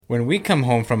When we come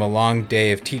home from a long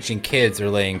day of teaching kids or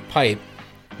laying pipe,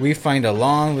 we find a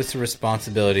long list of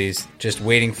responsibilities just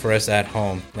waiting for us at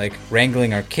home, like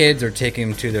wrangling our kids or taking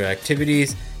them to their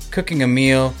activities, cooking a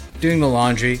meal, doing the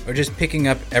laundry, or just picking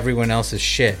up everyone else's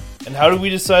shit. And how did we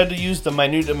decide to use the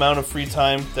minute amount of free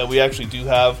time that we actually do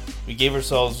have? We gave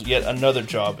ourselves yet another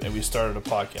job and we started a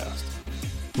podcast.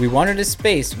 We wanted a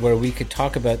space where we could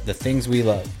talk about the things we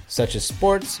love, such as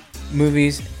sports,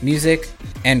 movies, music,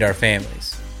 and our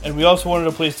families. And we also wanted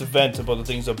a place to vent about the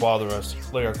things that bother us,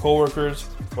 like our coworkers,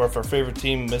 or if our favorite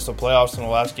team missed the playoffs in the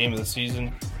last game of the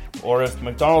season, or if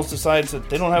McDonald's decides that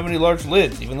they don't have any large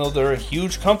lids, even though they're a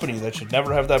huge company that should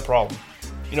never have that problem.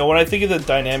 You know, when I think of the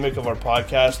dynamic of our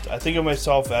podcast, I think of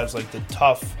myself as like the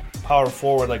tough power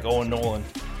forward like Owen Nolan,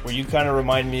 where you kind of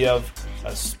remind me of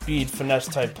a speed finesse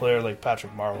type player like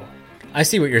Patrick Marleau. I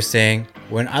see what you're saying.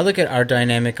 When I look at our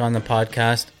dynamic on the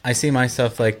podcast, I see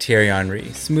myself like Thierry Henry,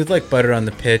 smooth like butter on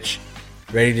the pitch,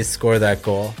 ready to score that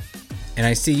goal. And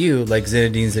I see you like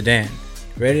Zinedine Zidane,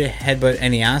 ready to headbutt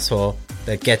any asshole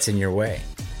that gets in your way.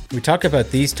 We talk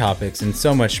about these topics and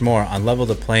so much more on Level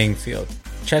the Playing Field.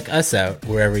 Check us out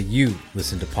wherever you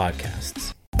listen to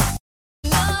podcasts.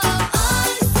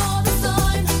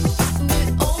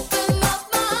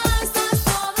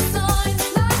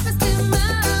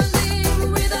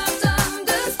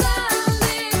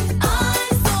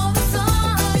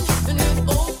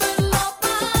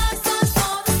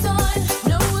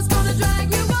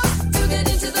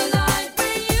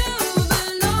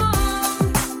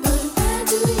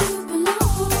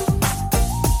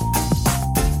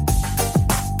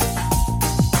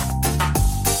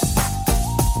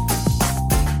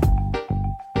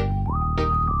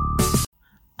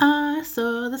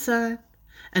 Sun,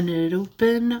 and it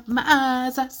opened up my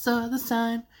eyes. I saw the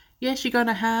sign. Yes, you're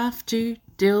gonna have to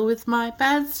deal with my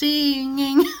bad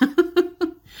singing.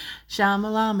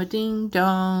 Shamalama Ding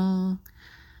Dong.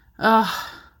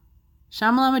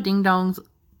 Shamalama Ding Dong's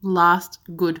last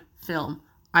good film.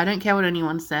 I don't care what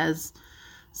anyone says.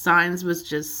 Signs was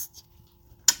just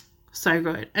so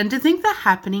good. And to think The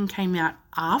Happening came out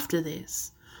after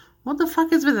this. What the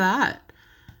fuck is with that?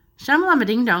 Shamalama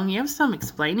Ding Dong, you have some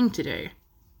explaining to do.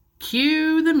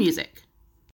 Cue the music.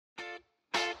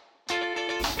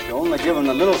 You only give him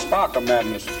a little spark of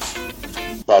madness.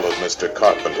 Followed Mr.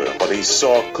 Carpenter. What he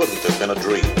saw couldn't have been a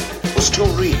dream. It was too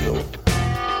real.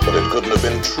 But it couldn't have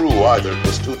been true either. It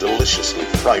was too deliciously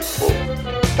frightful.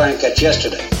 Frank, that's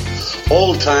yesterday.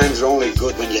 Old times are only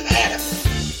good when you've had them.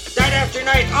 Night after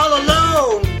night, all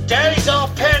alone. Daddy's all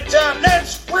pent up.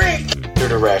 Let's freak.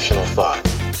 Weird irrational thought.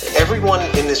 Everyone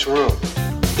in this room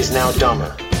is now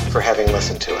dumber for having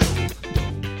listened to it.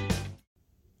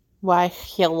 Why,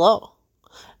 hello,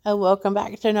 and welcome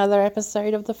back to another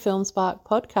episode of the Film Spark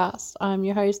podcast. I'm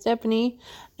your host, Ebony,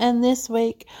 and this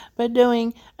week we're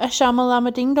doing a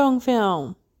Shamalama Ding Dong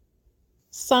film.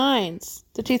 Signs,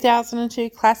 the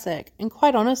 2002 classic, and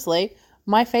quite honestly,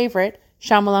 my favourite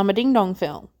Shamalama Ding Dong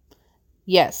film.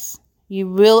 Yes, you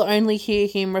will only hear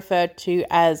him referred to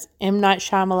as M. Night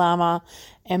Shyamalama,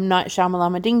 M. Night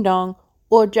Shyamalama Ding Dong,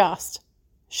 or just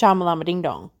Shamalama Ding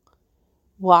Dong.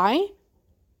 Why?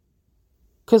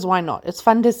 Because why not? It's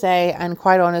fun to say, and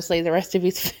quite honestly, the rest of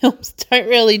his films don't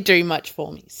really do much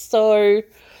for me. So,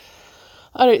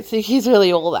 I don't think he's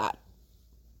really all that.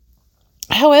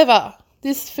 However,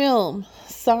 this film,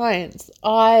 Signs,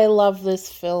 I love this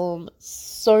film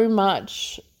so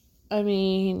much. I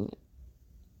mean,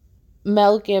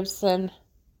 Mel Gibson,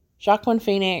 Joaquin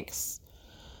Phoenix,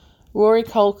 Rory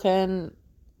Culkin,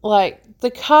 like,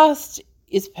 the cast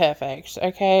is perfect,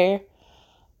 okay?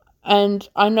 And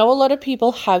I know a lot of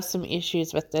people have some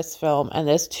issues with this film, and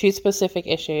there's two specific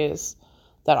issues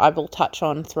that I will touch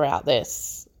on throughout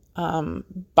this.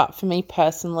 But for me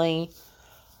personally,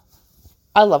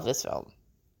 I love this film.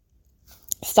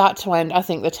 Start to end, I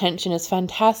think the tension is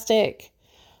fantastic.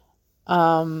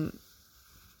 I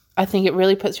think it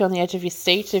really puts you on the edge of your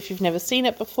seat if you've never seen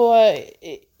it before.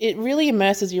 It really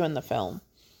immerses you in the film.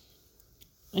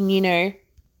 And, you know,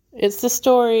 it's the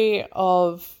story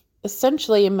of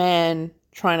essentially a man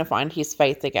trying to find his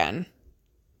faith again.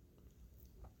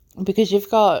 Because you've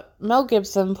got Mel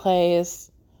Gibson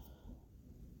plays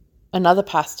another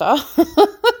pastor.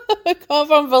 Gone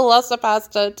from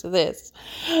Velocipastor to this.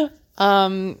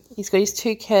 He's got his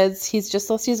two kids. He's just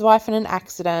lost his wife in an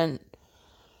accident.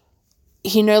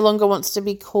 He no longer wants to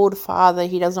be called father.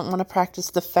 He doesn't want to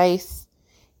practice the faith.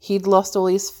 He'd lost all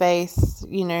his faith,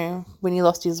 you know, when he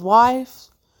lost his wife,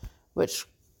 which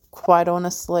quite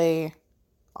honestly,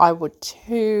 I would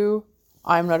too.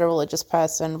 I'm not a religious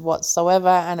person whatsoever,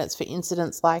 and it's for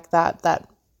incidents like that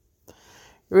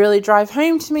really drive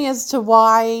home to me as to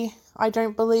why I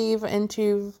don't believe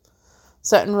into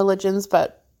certain religions,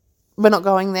 but we're not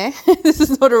going there. This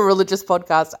is not a religious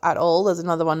podcast at all. There's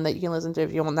another one that you can listen to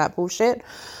if you want that bullshit.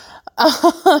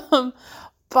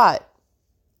 But,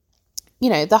 you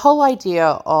know, the whole idea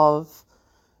of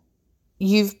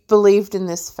you've believed in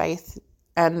this faith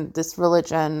and this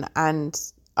religion and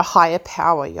a higher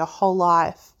power your whole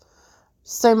life,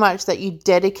 so much that you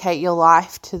dedicate your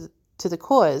life to the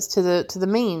cause, to the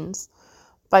means,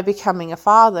 by becoming a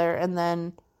father, and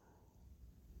then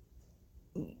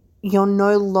you're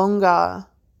no longer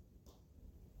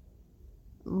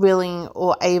willing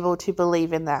or able to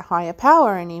believe in that higher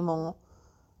power anymore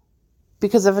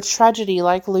because of a tragedy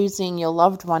like losing your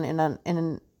loved one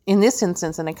in this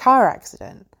instance in a car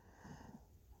accident.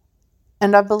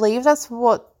 And I believe that's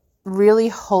what really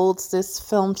holds this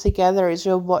film together, is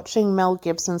you're watching Mel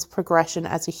Gibson's progression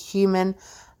as a human,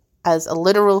 as a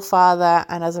literal father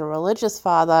and as a religious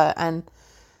father, and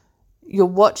you're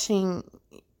watching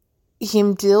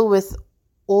him deal with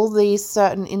all these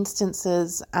certain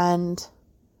instances and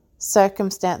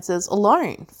circumstances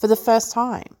alone for the first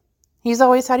time. He's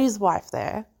always had his wife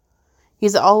there.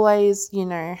 He's always, you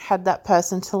know, had that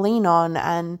person to lean on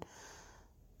and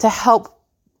to help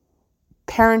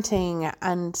parenting,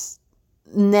 and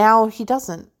now he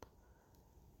doesn't.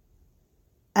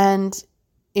 And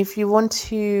if you want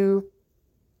to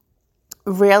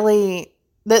really,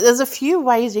 there's a few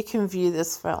ways you can view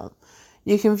this film.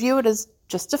 You can view it as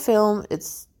just a film.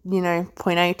 It's, you know,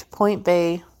 point A to point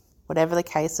B, whatever the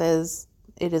case is,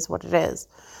 it is what it is.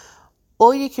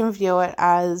 Or you can view it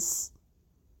as,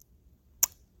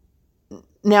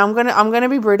 now I'm gonna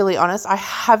be brutally honest, I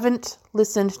haven't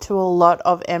listened to a lot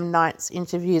of M. Night's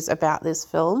interviews about this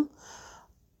film.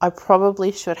 I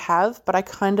probably should have, but I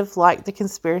kind of like the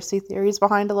conspiracy theories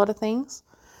behind a lot of things.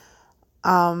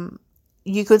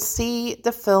 You could see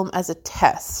the film as a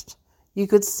test. You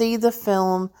could see the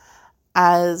film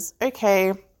as,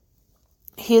 okay,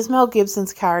 here's Mel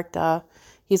Gibson's character.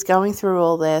 He's going through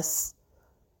all this.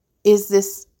 Is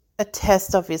this a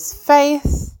test of his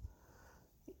faith?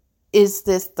 Is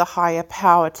this the higher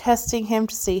power testing him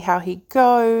to see how he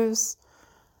goes?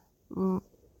 You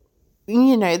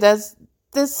know, there's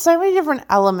so many different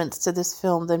elements to this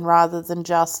film rather than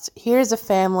just, here's a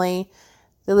family,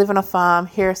 they live on a farm,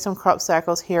 here are some crop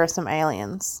circles, here are some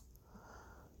aliens.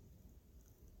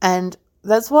 And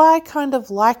that's why I kind of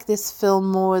like this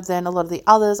film more than a lot of the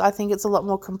others. I think it's a lot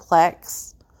more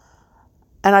complex.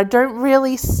 And I don't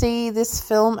really see this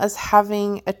film as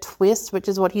having a twist, which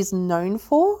is what he's known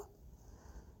for.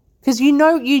 Because you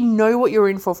know what you're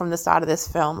in for from the start of this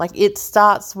film. Like, it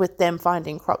starts with them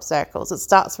finding crop circles. It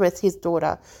starts with his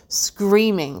daughter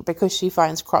screaming because she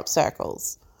finds crop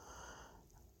circles.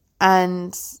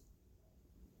 And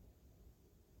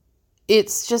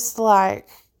it's just like,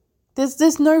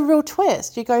 there's no real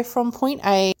twist. You go from point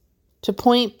A to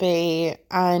point B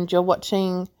and you're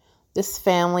watching this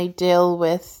family deal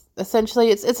with, essentially,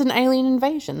 it's an alien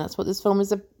invasion. That's what this film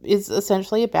is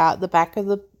essentially about.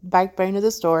 The backbone of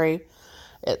the story.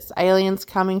 It's aliens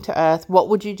coming to Earth. What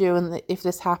would you do if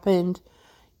this happened?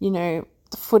 You know,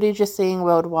 the footage you're seeing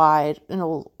worldwide and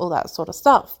all that sort of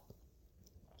stuff.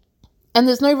 And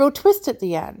there's no real twist at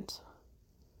the end.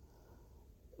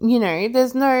 You know,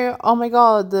 there's no, oh my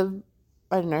God,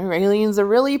 aliens are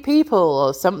really people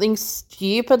or something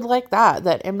stupid like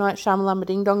that M. Night Shyamalan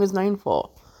Ding Dong is known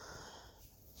for.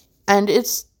 And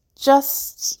it's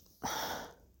just,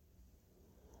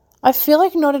 I feel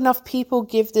like not enough people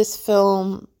give this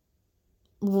film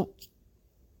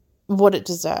what it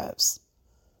deserves.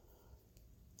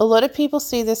 A lot of people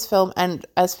see this film, and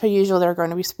as per usual, there are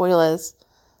going to be spoilers,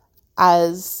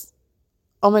 as,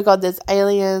 oh my God, there's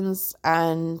aliens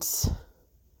and,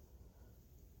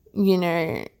 you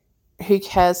know, who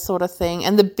cares sort of thing.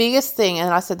 And the biggest thing,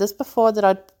 and I said this before, that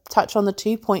I'd touch on the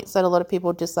 2 points that a lot of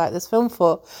people dislike this film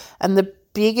for. And the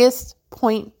biggest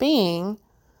point being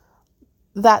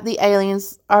that the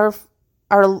aliens are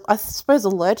I suppose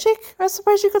allergic, I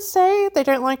suppose you could say. They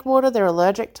don't like water. They're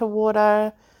allergic to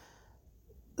water.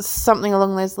 Something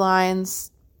along those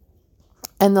lines.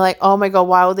 And they're like, oh my God,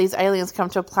 why will these aliens come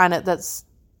to a planet that's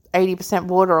 80%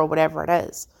 water or whatever it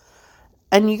is?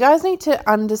 And you guys need to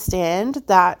understand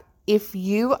that if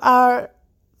you are,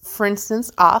 for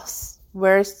instance, us,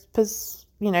 we're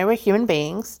human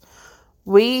beings,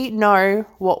 we know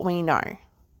what we know.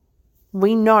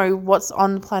 We know what's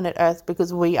on planet Earth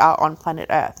because we are on planet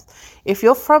Earth. If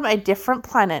you're from a different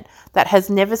planet that has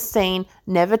never seen,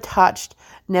 never touched,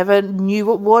 never knew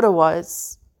what water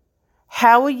was,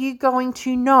 how are you going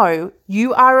to know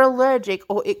you are allergic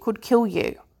or it could kill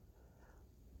you?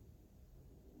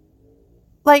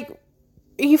 Like,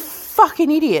 are you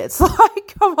fucking idiots?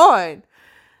 Like, come on.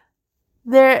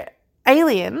 They're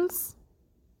aliens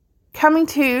coming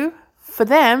to, for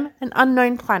them, an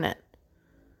unknown planet.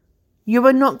 You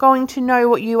are not going to know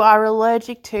what you are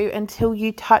allergic to until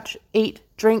you touch, eat,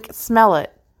 drink, smell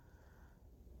it.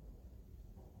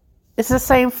 It's the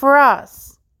same for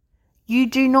us. You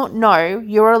do not know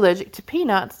you're allergic to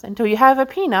peanuts until you have a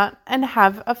peanut and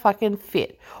have a fucking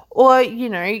fit. Or, you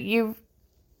know, you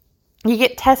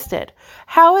get tested.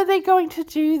 How are they going to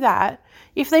do that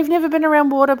if they've never been around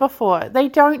water before? They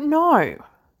don't know.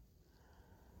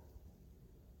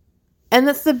 And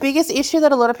that's the biggest issue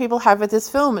that a lot of people have with this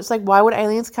film. It's like, why would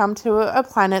aliens come to a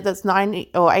planet that's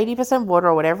 90 or 80% water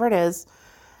or whatever it is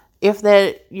if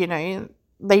they're, you know,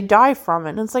 they die from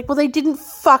it? And it's like, well, they didn't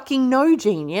fucking know,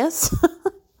 genius.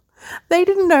 They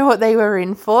didn't know what they were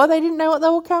in for. They didn't know what they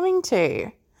were coming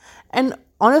to. And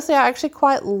honestly, I actually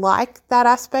quite like that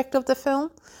aspect of the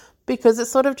film because it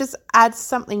sort of just adds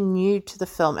something new to the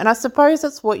film. And I suppose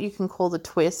that's what you can call the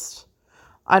twist.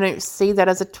 I don't see that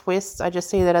as a twist. I just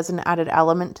see that as an added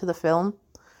element to the film.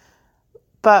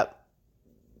 But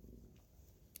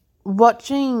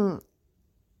watching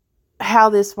how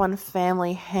this one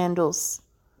family handles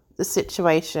the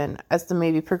situation as the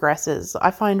movie progresses,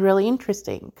 I find really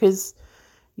interesting because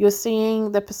you're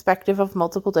seeing the perspective of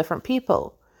multiple different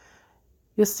people.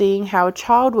 You're seeing how a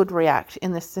child would react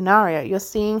in this scenario. You're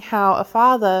seeing how a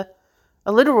father,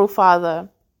 a literal father,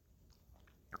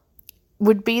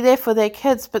 would be there for their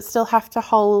kids but still have to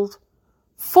hold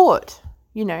fort.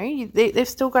 You know, they've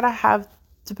still got to have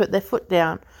to put their foot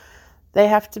down. They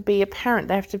have to be a parent.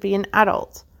 They have to be an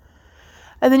adult.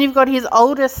 And then you've got his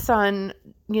oldest son,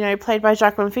 you know, played by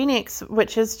Joaquin Phoenix,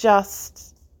 which is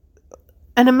just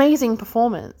an amazing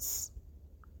performance.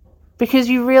 Because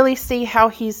you really see how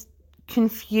he's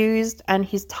confused and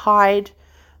he's tied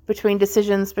between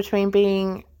decisions between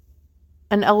being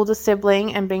an elder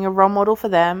sibling and being a role model for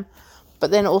them, but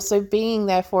then also being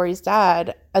there for his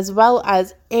dad, as well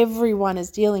as everyone is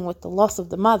dealing with the loss of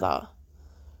the mother.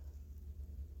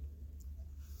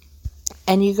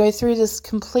 And you go through this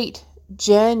complete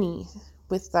journey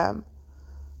with them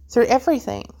through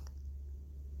everything.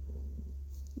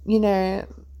 You know,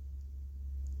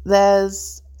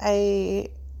 there's a,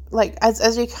 like,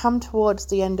 as you come towards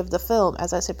the end of the film,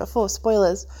 as I said before,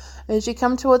 spoilers, as you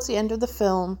come towards the end of the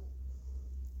film,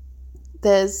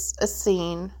 there's a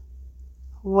scene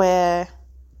where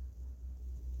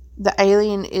the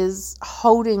alien is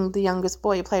holding the youngest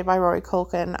boy, played by Rory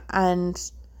Culkin,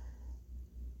 and,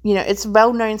 you know, it's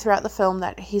well known throughout the film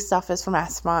that he suffers from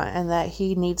asthma and that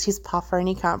he needs his puffer and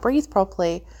he can't breathe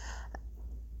properly.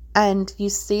 And you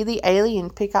see the alien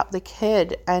pick up the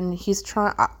kid and he's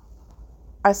trying,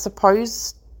 I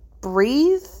suppose,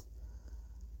 breathe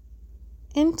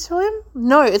into him?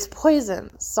 No, it's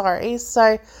poison. Sorry.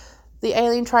 So the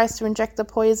alien tries to inject the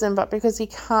poison, but because he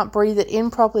can't breathe it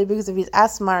in properly because of his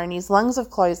asthma and his lungs have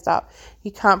closed up,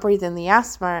 he can't breathe in the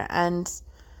asthma and,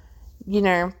 you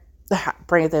know,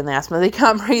 breathe in the asthma. They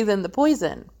can't breathe in the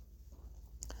poison.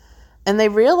 And they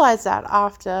realize that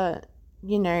after,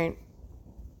 you know,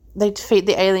 they defeat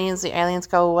the aliens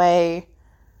go away,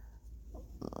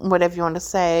 whatever you want to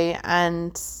say,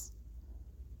 and,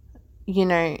 you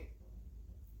know,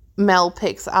 Mel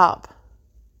picks up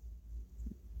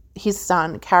his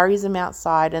son, carries him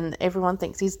outside, and everyone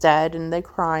thinks he's dead and they're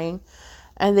crying.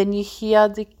 And then you hear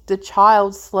the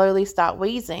child slowly start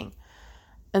wheezing.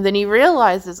 And then he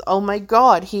realizes, oh my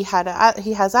God, he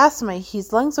has asthma.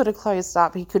 His lungs would have closed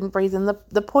up. He couldn't breathe in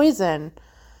the poison.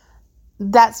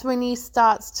 That's when he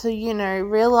starts to, you know,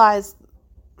 realize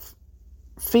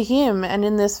for him and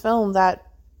in this film that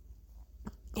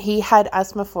he had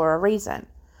asthma for a reason.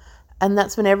 And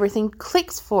that's when everything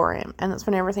clicks for him. And that's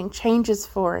when everything changes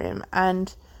for him.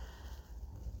 And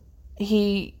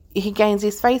he gains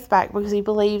his faith back because he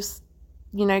believes,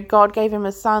 you know, God gave him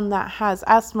a son that has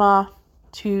asthma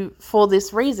for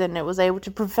this reason. It was able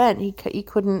to prevent. He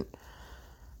couldn't,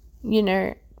 you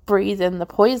know, breathe in the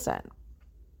poison.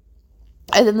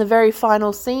 And in the very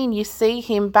final scene, you see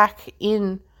him back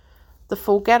in the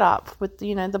full get-up with,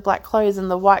 you know, the black clothes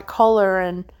and the white collar,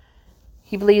 and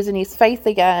he believes in his faith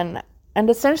again. And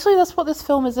essentially that's what this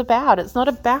film is about. It's not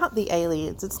about the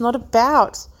aliens. It's not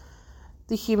about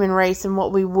the human race and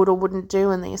what we would or wouldn't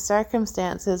do in these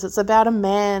circumstances. It's about a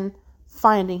man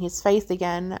finding his faith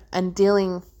again and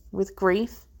dealing with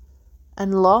grief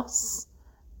and loss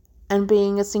and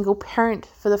being a single parent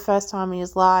for the first time in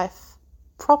his life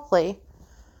properly.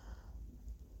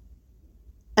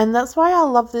 And that's why I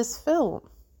love this film.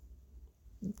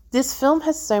 This film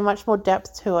has so much more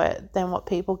depth to it than what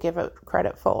people give it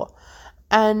credit for.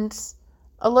 And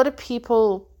a lot of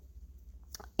people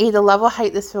either love or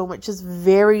hate this film, which is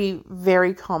very,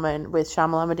 very common with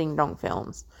Shyamalama Ding Dong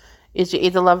films, is you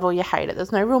either love it or you hate it.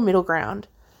 There's no real middle ground.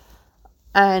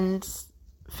 And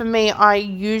for me, I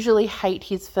usually hate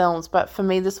his films, but for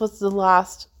me, this was the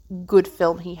last good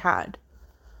film he had.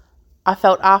 I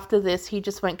felt after this, he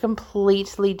just went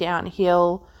completely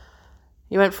downhill.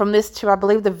 He went from this to, I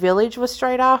believe, The Village was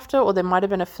straight after, or there might have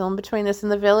been a film between this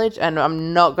and The Village, and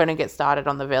I'm not going to get started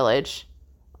on The Village.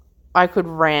 I could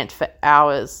rant for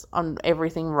hours on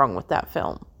everything wrong with that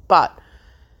film. But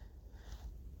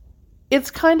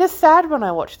it's kind of sad when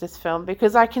I watch this film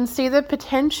because I can see the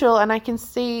potential and I can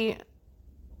see,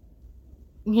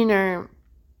 you know,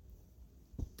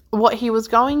 what he was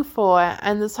going for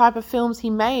and the type of films he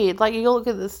made. Like, you look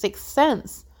at The Sixth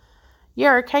Sense.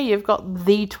 Yeah, okay, you've got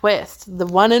the twist, the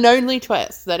one and only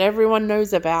twist that everyone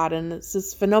knows about, and it's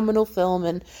this phenomenal film,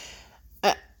 and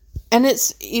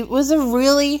it was a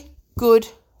really good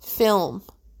film.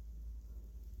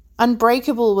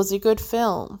 Unbreakable was a good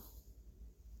film.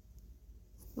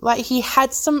 Like, he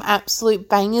had some absolute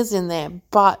bangers in there,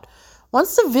 but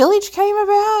once The Village came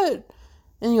about,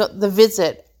 and you got The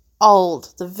Visit,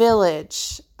 Old, The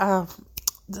Village,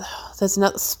 there's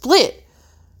another, Split.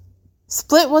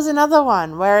 Split was another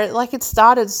one where it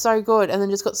started so good and then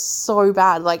just got so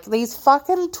bad. Like, these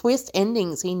fucking twist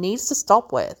endings he needs to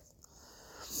stop with.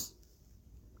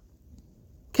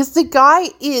 Because the guy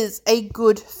is a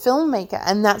good filmmaker,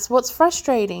 and that's what's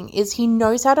frustrating, is he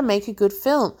knows how to make a good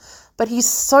film. But he's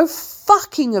so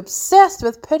fucking obsessed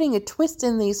with putting a twist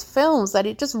in these films that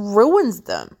it just ruins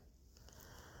them.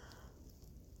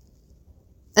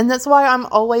 And that's why I'm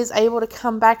always able to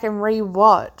come back and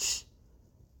re-watch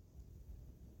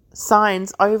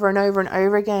Signs over and over and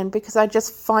over again, because I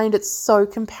just find it so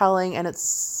compelling and it's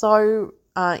so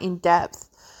in depth,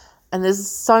 and there's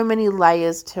so many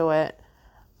layers to it,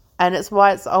 and it's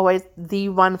why it's always the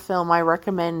one film I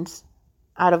recommend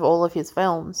out of all of his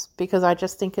films, because I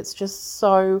just think it's just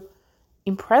so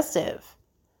impressive,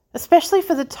 especially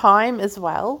for the time as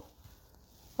well.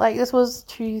 Like, this was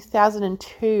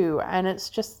 2002, and it's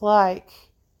just like,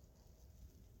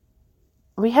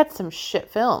 we had some shit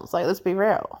films, like, let's be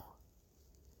real.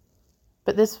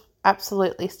 But this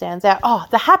absolutely stands out. Oh,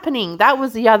 The Happening, that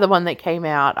was the other one that came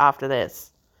out after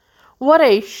this. What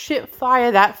a shit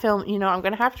fire that film. You know, I'm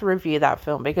going to have to review that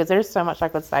film because there's so much I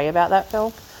could say about that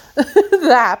film.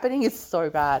 The Happening is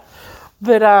so bad.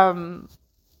 But,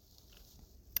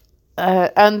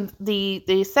 and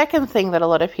the second thing that a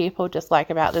lot of people dislike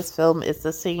about this film is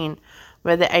the scene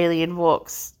where the alien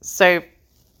walks. So,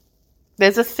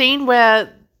 there's a scene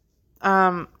where,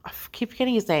 I keep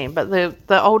forgetting his name, but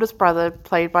the oldest brother,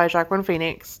 played by Joaquin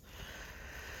Phoenix,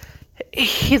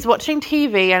 he's watching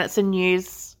TV and it's a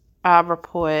news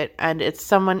report, and it's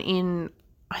someone in,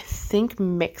 I think,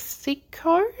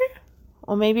 Mexico,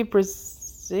 or maybe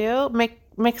Brazil,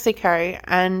 Mexico,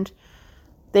 and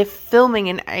they're filming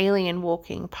an alien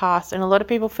walking past, and a lot of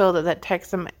people feel that takes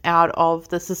them out of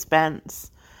the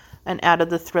suspense and out of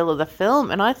the thrill of the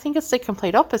film, and I think it's the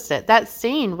complete opposite. That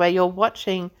scene where you're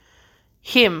watching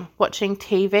him watching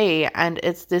TV and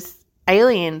it's this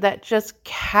alien that just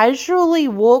casually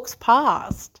walks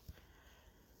past.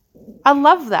 I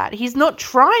love that. He's not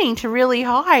trying to really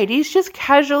hide. He's just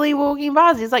casually walking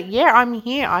past. He's like, yeah, I'm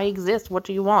here. I exist. What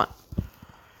do you want?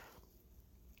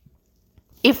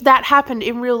 If that happened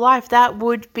in real life, that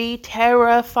would be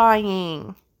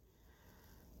terrifying.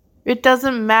 It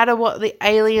doesn't matter what the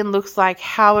alien looks like,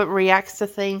 how it reacts to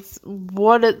things,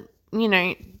 what it, you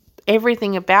know,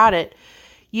 everything about it.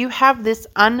 You have this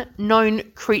unknown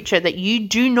creature that you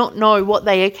do not know what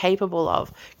they are capable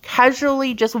of,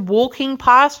 casually just walking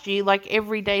past you like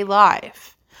everyday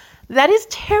life. That is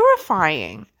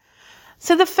terrifying.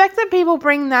 So the fact that people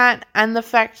bring that, and the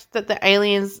fact that the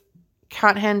aliens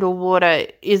can't handle water,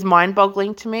 is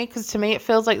mind-boggling to me, because to me it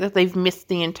feels like that they've missed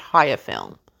the entire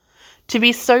film. To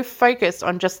be so focused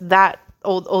on just that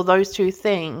or those two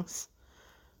things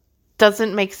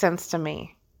doesn't make sense to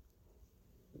me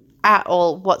at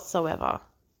all whatsoever.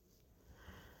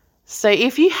 So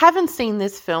if you haven't seen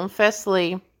this film,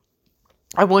 firstly,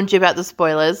 I warned you about the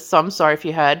spoilers, so I'm sorry if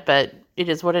you heard, but it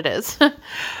is what it is.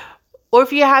 Or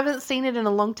if you haven't seen it in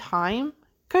a long time,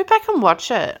 go back and watch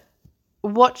it.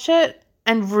 Watch it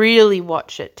and really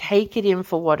watch it. Take it in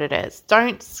for what it is.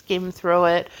 Don't skim through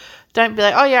it. Don't be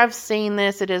like, oh yeah, I've seen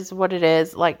this. It is what it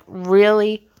is. Like,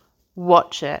 really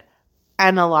watch it.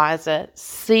 Analyze it.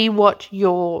 See what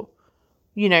you're,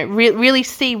 really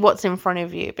see what's in front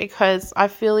of you. Because I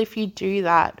feel if you do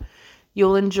that,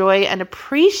 you'll enjoy and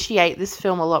appreciate this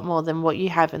film a lot more than what you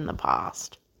have in the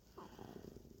past.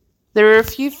 There are a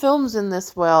few films in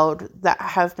this world that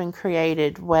have been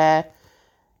created where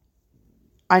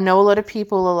I know a lot of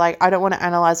people are like, I don't want to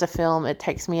analyze a film. It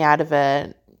takes me out of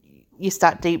it. You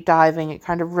start deep diving, it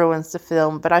kind of ruins the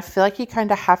film. But I feel like you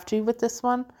kind of have to with this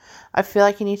one. I feel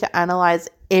like you need to analyze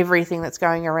everything that's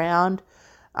going around,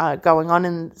 going on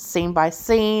in scene by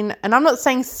scene. And I'm not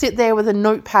saying sit there with a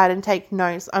notepad and take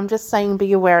notes. I'm just saying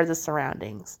be aware of the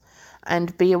surroundings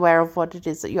and be aware of what it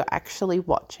is that you're actually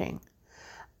watching.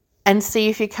 And see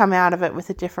if you come out of it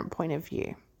with a different point of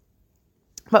view.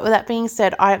 But with that being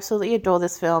said, I absolutely adore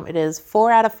this film. It is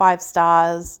 4 out of 5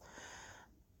 stars.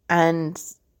 And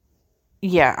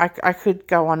yeah, I could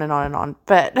go on and on and on,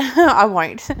 but I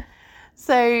won't.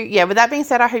 So yeah, with that being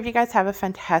said, I hope you guys have a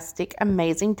fantastic,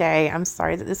 amazing day. I'm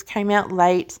sorry that this came out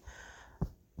late.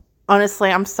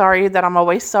 Honestly, I'm sorry that I'm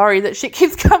always sorry that shit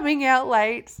keeps coming out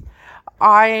late.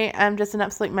 I am just an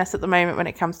absolute mess at the moment when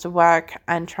it comes to work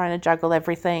and trying to juggle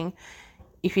everything.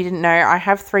 If you didn't know, I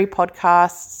have 3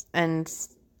 podcasts, and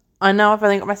I know I've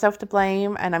only got myself to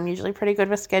blame, and I'm usually pretty good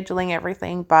with scheduling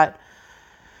everything, but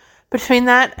between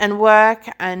that and work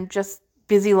and just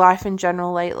busy life in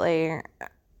general lately,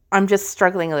 I'm just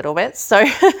struggling a little bit. So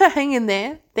hang in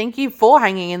there. Thank you for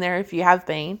hanging in there if you have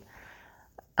been.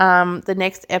 The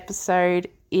next episode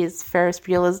is Ferris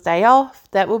Bueller's Day Off.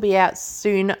 That will be out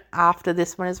soon after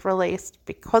this one is released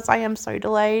because I am so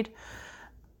delayed.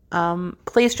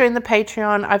 Please join the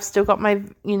Patreon. I've still got my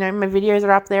videos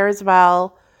are up there as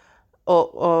well,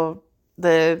 or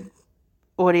the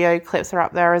audio clips are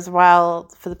up there as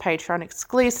well for the Patreon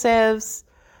exclusives.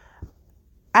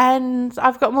 And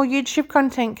I've got more YouTube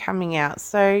content coming out.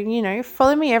 So,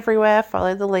 follow me everywhere.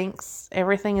 Follow the links.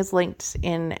 Everything is linked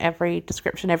in every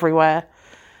description everywhere.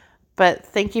 But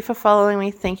thank you for following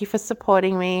me. Thank you for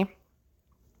supporting me.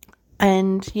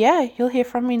 And yeah, you'll hear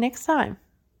from me next time.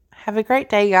 Have a great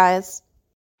day, guys.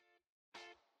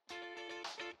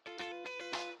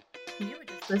 You were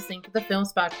just listening to the Film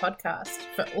Spark podcast.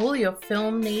 For all your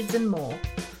film needs and more.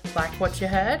 Like what you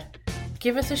heard?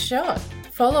 Give us a shot.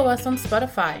 Follow us on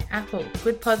Spotify, Apple,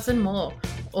 Good Pods and more.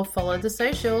 Or follow the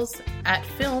socials at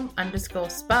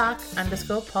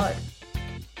film_spark_pod.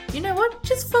 You know what?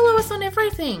 Just follow us on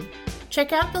everything.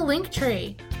 Check out the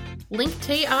Linktree.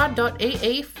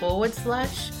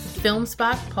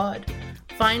 linktr.ee/filmsparkpod.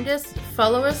 Find us,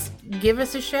 follow us, give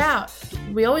us a shout.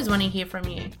 We always want to hear from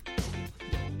you.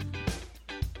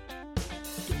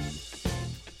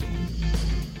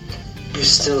 You're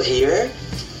still here?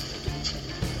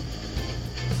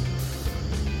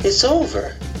 It's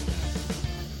over.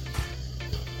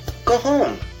 Go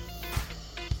home.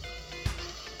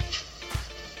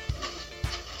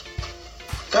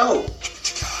 Go.